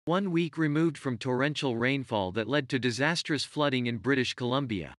1 week removed from torrential rainfall that led to disastrous flooding in British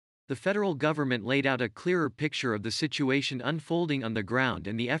Columbia, the federal government laid out a clearer picture of the situation unfolding on the ground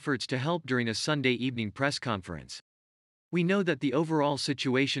and the efforts to help during a Sunday evening press conference. "We know that the overall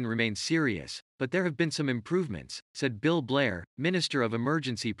situation remains serious, but there have been some improvements," said Bill Blair, Minister of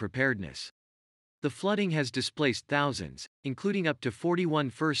Emergency Preparedness. The flooding has displaced thousands, including up to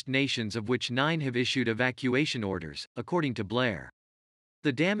 41 First Nations, of which 9 have issued evacuation orders, according to Blair.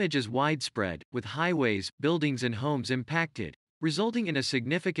 The damage is widespread, with highways, buildings and homes impacted, resulting in a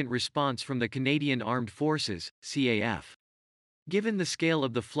significant response from the Canadian Armed Forces, CAF. Given the scale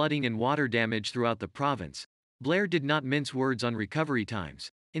of the flooding and water damage throughout the province, Blair did not mince words on recovery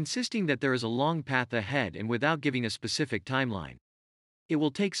times, insisting that there is a long path ahead and without giving a specific timeline. "It will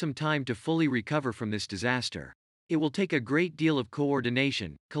take some time to fully recover from this disaster. It will take a great deal of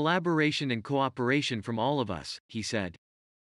coordination, collaboration and cooperation from all of us," he said.